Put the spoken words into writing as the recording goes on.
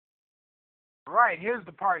Right, here's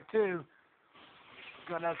the part 2.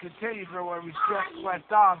 Gonna continue from where we just left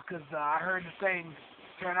off, because I heard the thing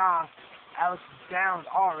turn off. Alex is down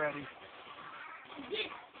already. The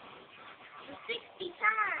 60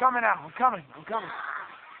 times. Coming out, I'm coming.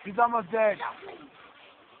 He's almost dead.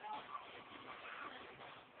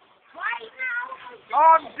 Right now.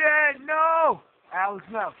 Oh, I'm dead, no! Alex,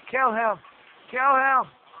 no. Kill him.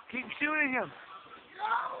 Keep shooting him.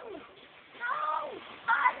 No.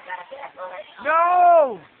 I'm gonna get a bullet.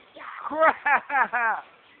 No! Crap!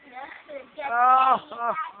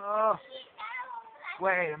 Oh.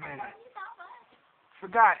 Wait a minute.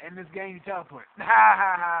 Forgot, in this game you teleport. No,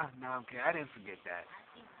 I'm kidding. I didn't forget that.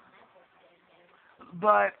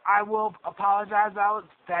 But I will apologize, Alex.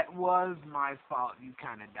 That was my fault. You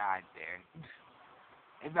kind of died there.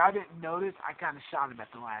 If I didn't notice, I kind of shot him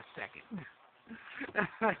at the last second.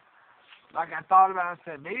 Like I thought about it and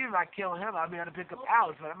said, maybe if I kill him, I'll be able to pick up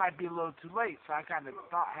Alex, but it might be a little too late, so I kind of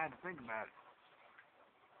had to think about it.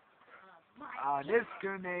 This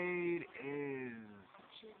grenade is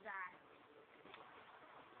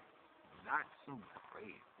not so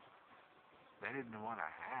great. Better than the one I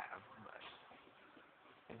have, but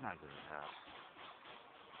it's not good enough.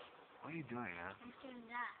 What are you doing, huh? I'm shooting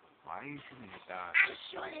that. Why are you shooting at that? I'm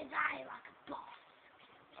shooting that like a boss.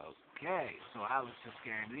 Okay, so Alex just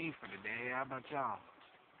scared me for the day. How about y'all?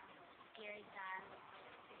 Scary time.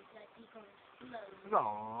 Because he's gonna explode. There's a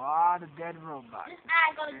lot of dead robots. This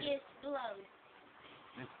eye gonna get exploded.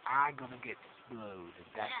 This eye gonna get exploded.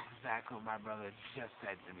 That's exactly what my brother just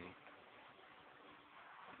said to me.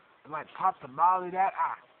 It might pop the molly that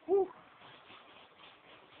eye. Woo!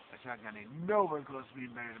 That shotgun ain't nowhere close to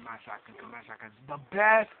being better than my shotgun, because my shotgun's the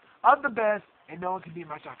best of the best, and no one can beat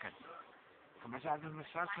my shotgun. My shotgun.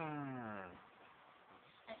 That's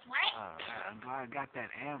right. I'm glad I got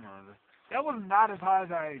that ammo. That was not as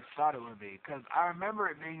hard as I thought it would be, because I remember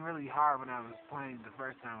it being really hard when I was playing the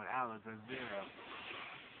first time with Alex at 0.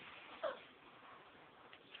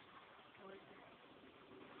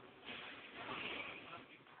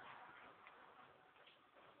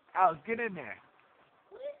 Alex, get in there.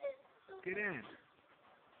 Get in.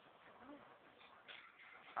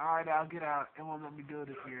 Alright, I'll get out. It won't let me do it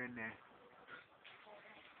if you're in there.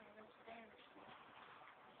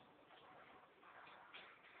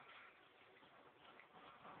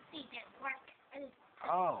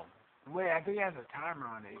 Oh, wait, I think it has a timer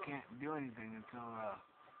on it. You can't do anything until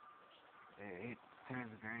it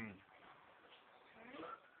turns green.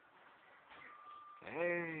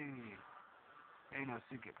 Hey! Ain't no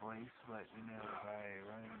secret place, but you know, if I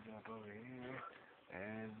run and jump over here,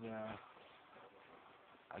 there's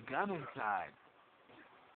a gun inside.